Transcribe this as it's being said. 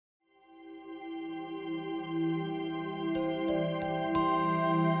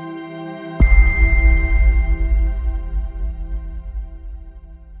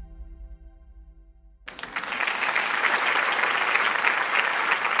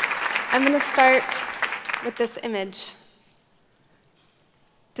I'm going to start with this image.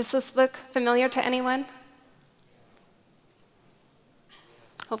 Does this look familiar to anyone?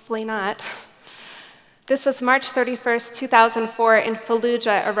 Hopefully not. This was March 31st, 2004 in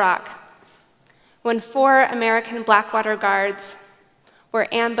Fallujah, Iraq, when 4 American Blackwater guards were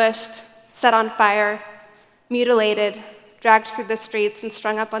ambushed, set on fire, mutilated, dragged through the streets, and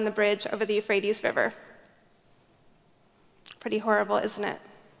strung up on the bridge over the Euphrates River. Pretty horrible, isn't it?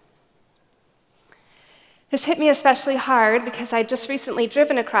 This hit me especially hard because I'd just recently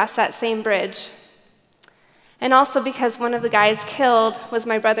driven across that same bridge, and also because one of the guys killed was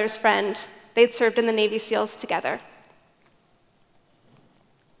my brother's friend. They'd served in the Navy SEALs together.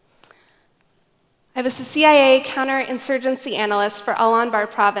 I was the CIA counterinsurgency analyst for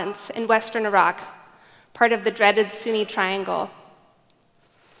Al-Anbar province in western Iraq, part of the dreaded Sunni Triangle.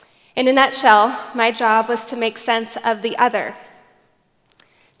 In a nutshell, my job was to make sense of the other,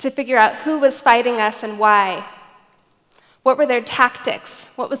 to figure out who was fighting us and why. What were their tactics?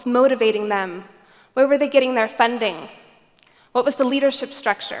 What was motivating them? Where were they getting their funding? What was the leadership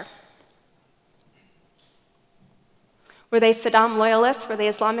structure? Were they Saddam loyalists? Were they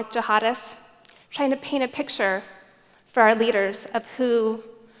Islamic jihadists? Trying to paint a picture for our leaders of who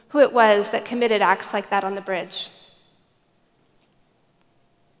it was that committed acts like that on the bridge.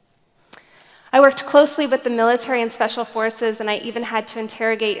 I worked closely with the military and special forces, and I even had to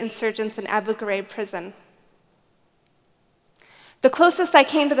interrogate insurgents in Abu Ghraib prison. The closest I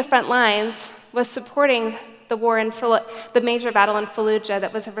came to the front lines was supporting the war in the major battle in Fallujah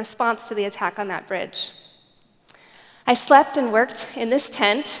that was a response to the attack on that bridge. I slept and worked in this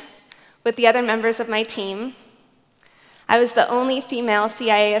tent with the other members of my team. I was the only female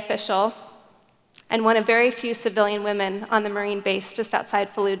CIA official and one of very few civilian women on the Marine base just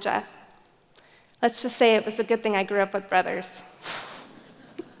outside Fallujah. Let's just say it was a good thing I grew up with brothers.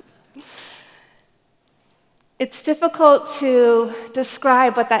 It's difficult to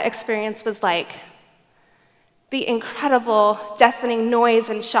describe what that experience was like. The incredible, deafening noise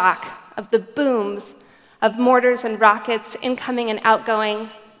and shock of the booms of mortars and rockets incoming and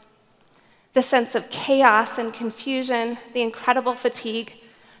outgoing, the sense of chaos and confusion, the incredible fatigue,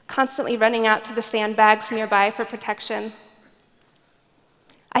 constantly running out to the sandbags nearby for protection.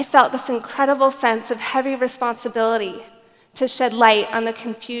 I felt this incredible sense of heavy responsibility to shed light on the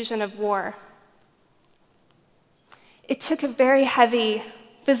confusion of war. It took a very heavy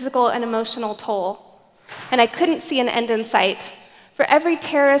physical and emotional toll, and I couldn't see an end in sight. For every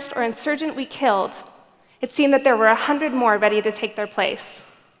terrorist or insurgent we killed, it seemed that there were 100 more ready to take their place.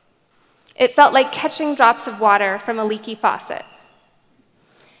 It felt like catching drops of water from a leaky faucet.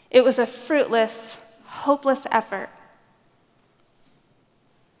 It was a fruitless, hopeless effort.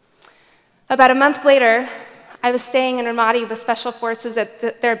 About a month later, I was staying in Ramadi with special forces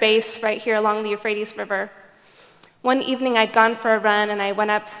at their base right here along the Euphrates River. One evening, I'd gone for a run, and I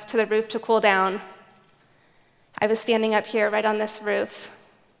went up to the roof to cool down. I was standing up here right on this roof,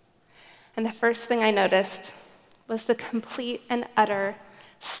 and the first thing I noticed was the complete and utter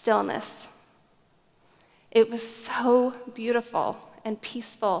stillness. It was so beautiful and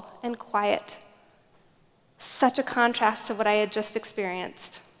peaceful and quiet. Such a contrast to what I had just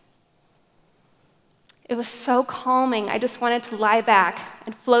experienced. It was so calming, I just wanted to lie back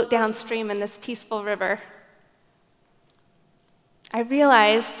and float downstream in this peaceful river. I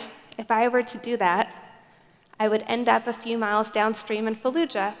realized if I were to do that, I would end up a few miles downstream in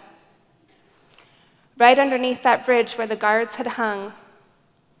Fallujah, right underneath that bridge where the guards had hung,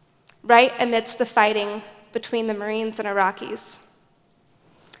 right amidst the fighting between the Marines and Iraqis.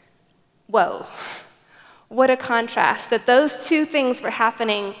 Whoa, what a contrast that those two things were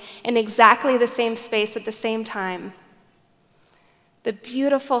happening in exactly the same space at the same time. The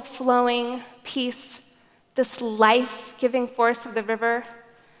beautiful flowing peace, this life-giving force of the river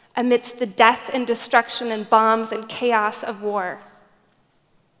amidst the death and destruction and bombs and chaos of war.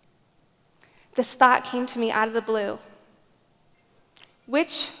 This thought came to me out of the blue.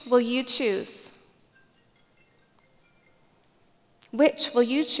 Which will you choose? Which will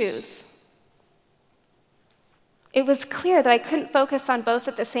you choose? It was clear that I couldn't focus on both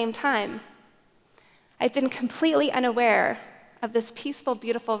at the same time. I'd been completely unaware of this peaceful,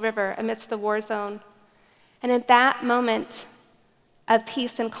 beautiful river amidst the war zone. And at that moment of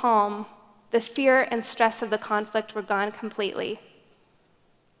peace and calm, the fear and stress of the conflict were gone completely.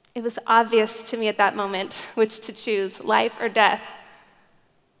 It was obvious to me at that moment which to choose, life or death.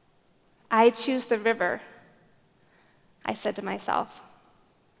 I choose the river, I said to myself.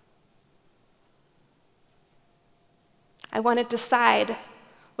 I wanted to side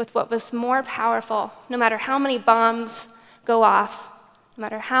with what was more powerful, no matter how many bombs go off, no no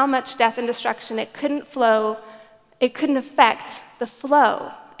matter how much death and destruction, it couldn't affect the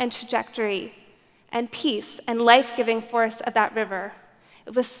flow and trajectory and peace and life-giving force of that river.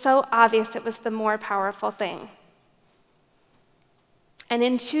 It was so obvious it was the more powerful thing. And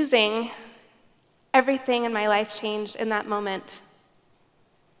in choosing, everything in my life changed in that moment.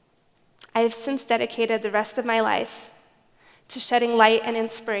 I have since dedicated the rest of my life to shedding light and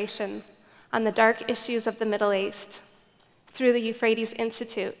inspiration on the dark issues of the Middle East through the Euphrates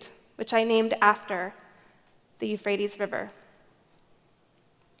Institute, which I named after the Euphrates River.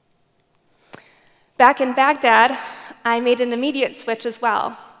 Back in Baghdad, I made an immediate switch as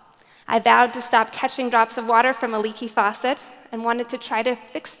well. I vowed to stop catching drops of water from a leaky faucet and wanted to try to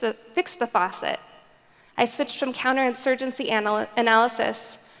fix the faucet. I switched from counterinsurgency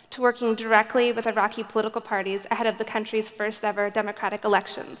analysis to working directly with Iraqi political parties ahead of the country's first ever democratic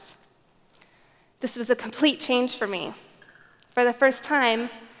elections. This was a complete change for me. For the first time,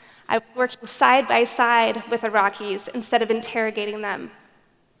 I was working side by side with Iraqis instead of interrogating them.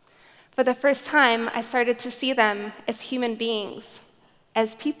 For the first time, I started to see them as human beings,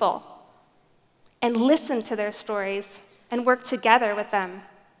 as people, and listen to their stories and work together with them.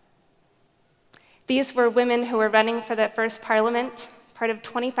 These were women who were running for the first parliament, part of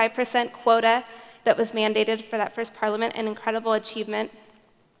 25% quota that was mandated for that first parliament, an incredible achievement.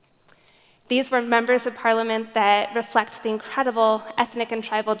 These were members of parliament that reflect the incredible ethnic and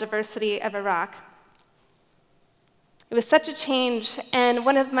tribal diversity of Iraq. It was such a change, and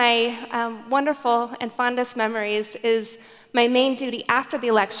one of my wonderful and fondest memories is my main duty after the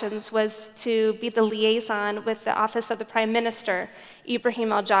elections was to be the liaison with the Office of the Prime Minister,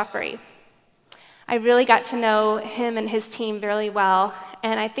 Ibrahim al-Jafari. I really got to know him and his team very well,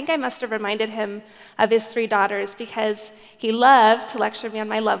 and I think I must have reminded him of his 3 daughters because he loved to lecture me on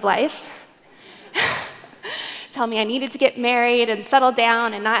my love life, tell me I needed to get married and settle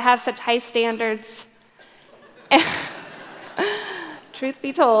down and not have such high standards. Truth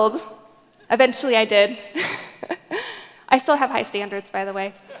be told, eventually I did. I still have high standards, by the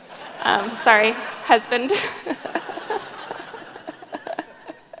way. Sorry, husband.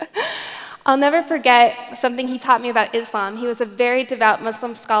 I'll never forget something he taught me about Islam. He was a very devout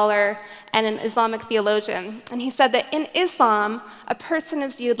Muslim scholar and an Islamic theologian. And he said that in Islam, a person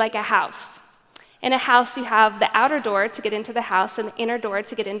is viewed like a house. In a house, you have the outer door to get into the house and the inner door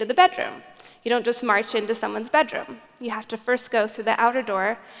to get into the bedroom. You don't just march into someone's bedroom. You have to first go through the outer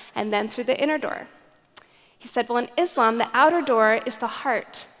door and then through the inner door. He said, well, in Islam, the outer door is the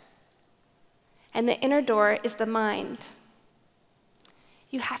heart, and the inner door is the mind.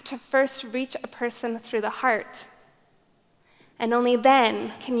 You have to first reach a person through the heart, and only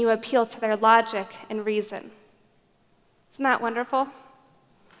then can you appeal to their logic and reason. Isn't that wonderful?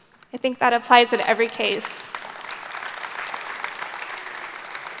 I think that applies in every case.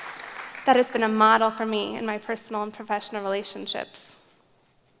 That has been a model for me in my personal and professional relationships.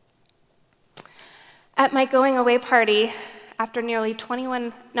 At my going away party, after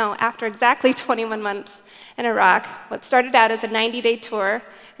exactly 21 months in Iraq, what started out as a 90-day tour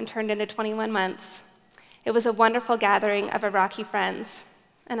and turned into 21 months, it was a wonderful gathering of Iraqi friends.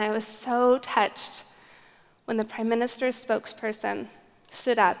 And I was so touched when the Prime Minister's spokesperson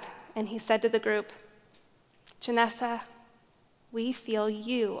stood up and he said to the group, Janessa, we feel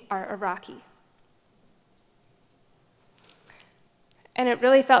you are Iraqi. And it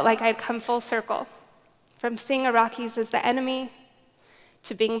really felt like I'd come full circle, from seeing Iraqis as the enemy,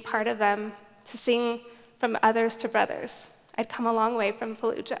 to being part of them, to seeing from others to brothers. I'd come a long way from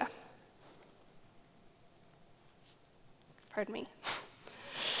Fallujah. Pardon me.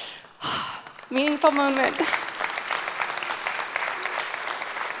 Meaningful moment.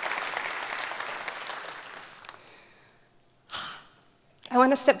 I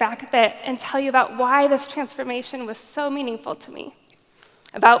want to step back a bit and tell you about why this transformation was so meaningful to me,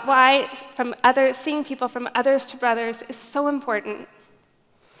 about why seeing people from others to brothers is so important.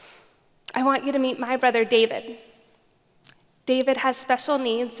 I want you to meet my brother, David. David has special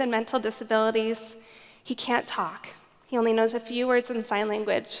needs and mental disabilities. He can't talk. He only knows a few words in sign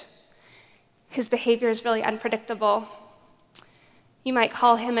language. His behavior is really unpredictable. You might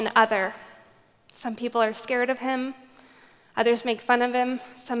call him an other. Some people are scared of him. Others make fun of him.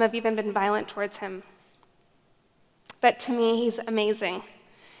 Some have even been violent towards him. But to me, he's amazing.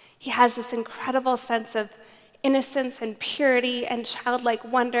 He has this incredible sense of innocence and purity and childlike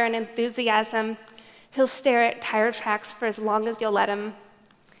wonder and enthusiasm. He'll stare at tire tracks for as long as you'll let him.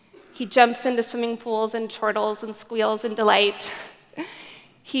 He jumps into swimming pools and chortles and squeals in delight.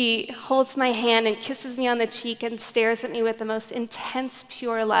 He holds my hand and kisses me on the cheek and stares at me with the most intense,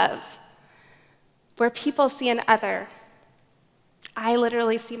 pure love. Where people see an other, I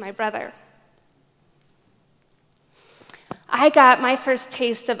literally see my brother. I got my first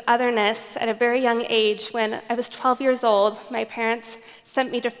taste of otherness at a very young age. When I was 12 years old, my parents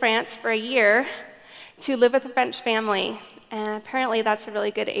sent me to France for a year to live with a French family. And apparently that's a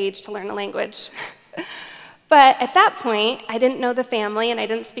really good age to learn a language. But at that point, I didn't know the family and I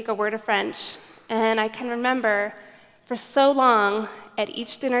didn't speak a word of French. And I can remember for so long at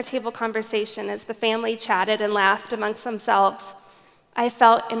each dinner table conversation as the family chatted and laughed amongst themselves, I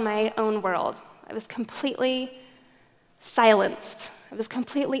felt in my own world. I was completely silenced. I was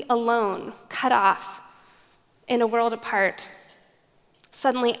completely alone, cut off, in a world apart.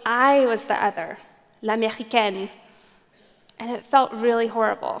 Suddenly, I was the other, l'américaine, and it felt really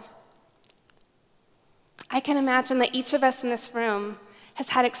horrible. I can imagine that each of us in this room has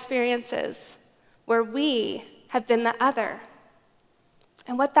had experiences where we have been the other,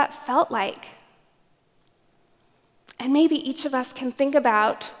 and what that felt like. And maybe each of us can think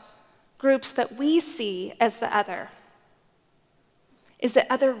about groups that we see as the other. Is it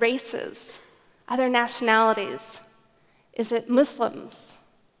other races, other nationalities? Is it Muslims?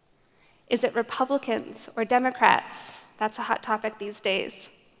 Is it Republicans or Democrats? That's a hot topic these days.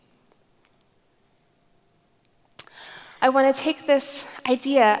 I want to take this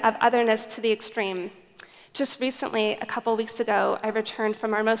idea of otherness to the extreme. Just recently, a couple weeks ago, I returned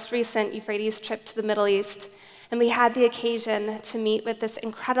from our most recent Euphrates trip to the Middle East, and we had the occasion to meet with this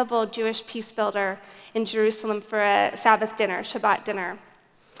incredible Jewish peace builder in Jerusalem for a Sabbath dinner, Shabbat dinner.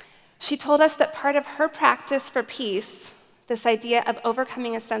 She told us that part of her practice for peace, this idea of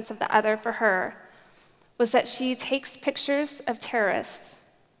overcoming a sense of the other for her, was that she takes pictures of terrorists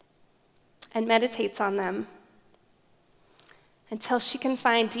and meditates on them until she can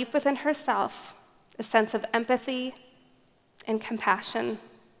find deep within herself a sense of empathy and compassion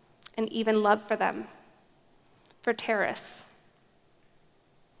and even love for them, for terrorists.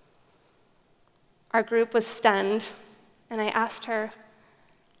 Our group was stunned, and I asked her,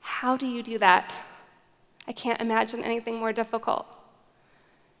 "How do you do that? I can't imagine anything more difficult."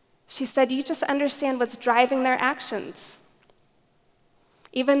 She said, "You just understand what's driving their actions.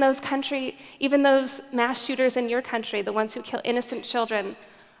 Even those mass shooters in your country, the ones who kill innocent children,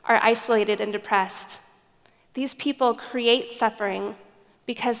 are isolated and depressed. These people create suffering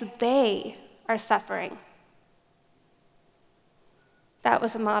because they are suffering." That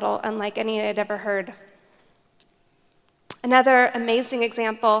was a model unlike any I'd ever heard. Another amazing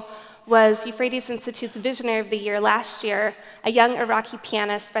example was Euphrates Institute's Visionary of the Year last year, a young Iraqi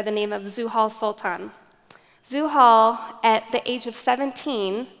pianist by the name of Zuhal Sultan. Zuhal, at the age of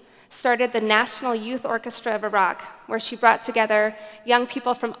 17, started the National Youth Orchestra of Iraq, where she brought together young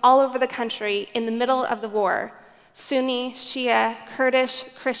people from all over the country in the middle of the war, Sunni, Shia, Kurdish,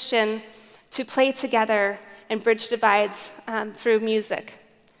 Christian, to play together and bridge divides through music.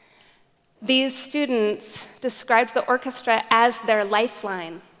 These students described the orchestra as their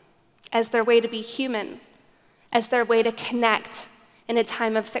lifeline, as their way to be human, as their way to connect in a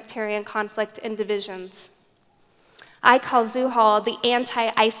time of sectarian conflict and divisions. I call Zuhal the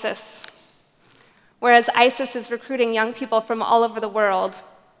anti-ISIS, whereas ISIS is recruiting young people from all over the world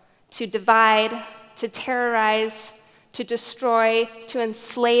to divide, to terrorize, to destroy, to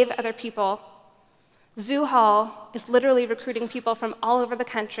enslave other people. Zuhal is literally recruiting people from all over the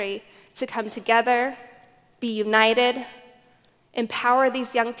country to come together, be united, empower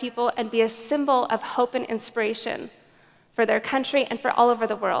these young people, and be a symbol of hope and inspiration for their country and for all over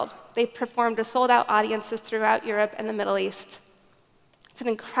the world. They've performed to sold-out audiences throughout Europe and the Middle East. It's an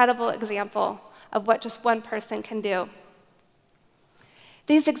incredible example of what just one person can do.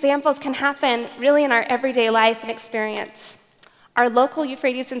 These examples can happen really in our everyday life and experience. Our local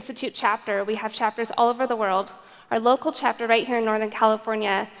Euphrates Institute chapter, we have chapters all over the world. Our local chapter right here in Northern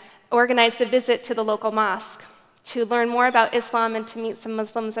California organized a visit to the local mosque to learn more about Islam and to meet some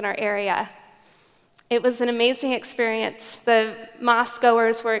Muslims in our area. It was an amazing experience. The mosque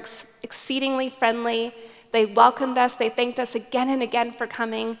goers were exceedingly friendly. They welcomed us. They thanked us again and again for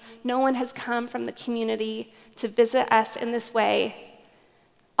coming. No one has come from the community to visit us in this way.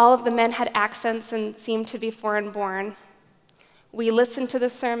 All of the men had accents and seemed to be foreign-born. We listened to the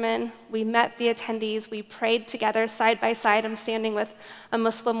sermon, we met the attendees, we prayed together side by side. I'm standing with a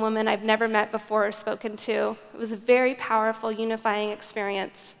Muslim woman I've never met before or spoken to. It was a very powerful, unifying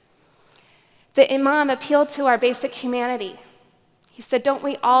experience. The imam appealed to our basic humanity. He said, "Don't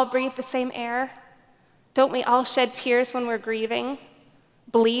we all breathe the same air? Don't we all shed tears when we're grieving,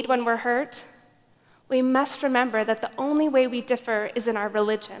 bleed when we're hurt? We must remember that the only way we differ is in our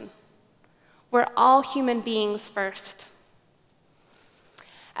religion. We're all human beings first."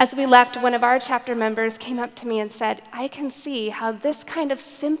 As we left, one of our chapter members came up to me and said, I can see how this kind of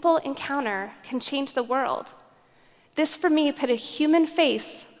simple encounter can change the world. This, for me, put a human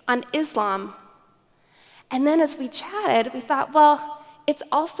face on Islam. And then as we chatted, we thought, well, it's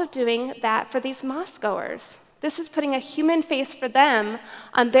also doing that for these mosque-goers. This is putting a human face for them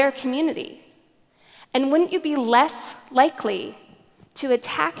on their community. And wouldn't you be less likely to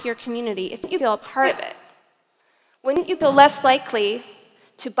attack your community if you feel a part of it? Wouldn't you feel less likely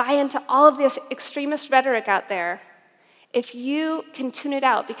to buy into all of this extremist rhetoric out there if you can tune it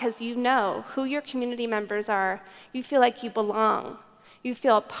out because you know who your community members are, you feel like you belong, you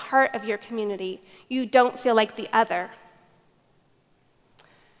feel a part of your community, you don't feel like the other?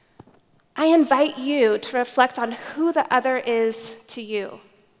 I invite you to reflect on who the other is to you.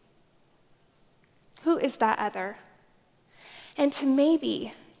 Who is that other? And to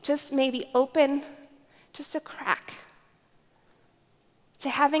maybe, just maybe, open just a crack to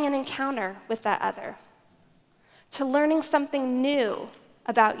having an encounter with that other, to learning something new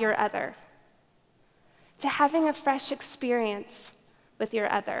about your other, to having a fresh experience with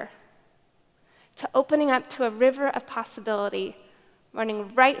your other, to opening up to a river of possibility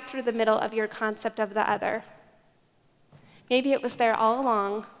running right through the middle of your concept of the other. Maybe it was there all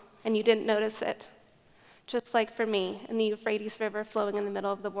along and you didn't notice it, just like for me in the Euphrates River flowing in the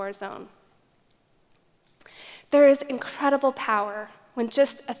middle of the war zone. There is incredible power when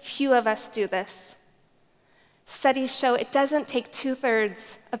just a few of us do this. Studies show it doesn't take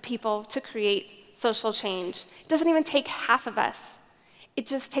 2/3 of people to create social change. It doesn't even take half of us. It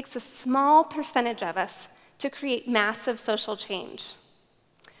just takes a small percentage of us to create massive social change.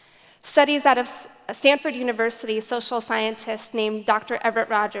 Studies out of Stanford University, social scientist named Dr. Everett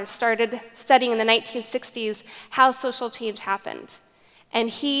Rogers started studying in the 1960s how social change happened. And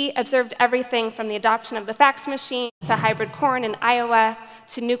he observed everything from the adoption of the fax machine to hybrid corn in Iowa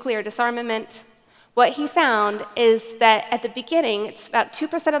to nuclear disarmament. What he found is that at the beginning, it's about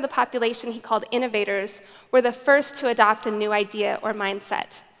 2% of the population he called innovators were the first to adopt a new idea or mindset.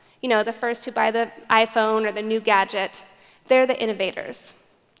 You know, the first to buy the iPhone or the new gadget. They're the innovators.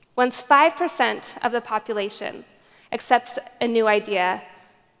 Once 5% of the population accepts a new idea,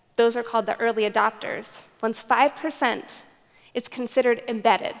 those are called the early adopters. Once 5%, it's considered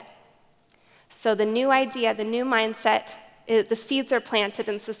embedded. So the new idea, the new mindset, the seeds are planted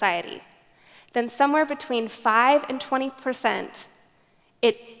in society. Then somewhere between 5 and 20%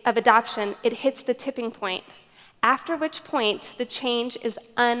 of adoption, it hits the tipping point, after which point the change is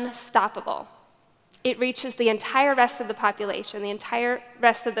unstoppable. It reaches the entire rest of the population, the entire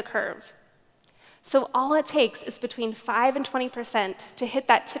rest of the curve. So all it takes is between 5 and 20% to hit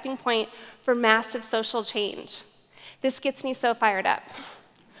that tipping point for massive social change. This gets me so fired up.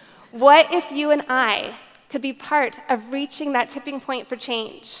 What if you and I could be part of reaching that tipping point for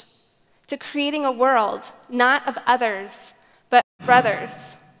change, to creating a world not of others, but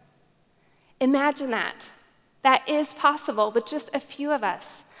brothers? Imagine that. That is possible with just a few of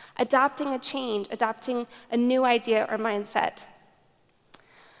us adopting a change, adopting a new idea or mindset.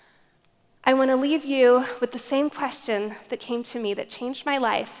 I want to leave you with the same question that came to me that changed my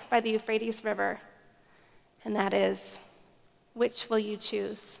life by the Euphrates River. And that is, which will you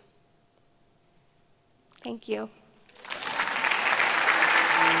choose? Thank you.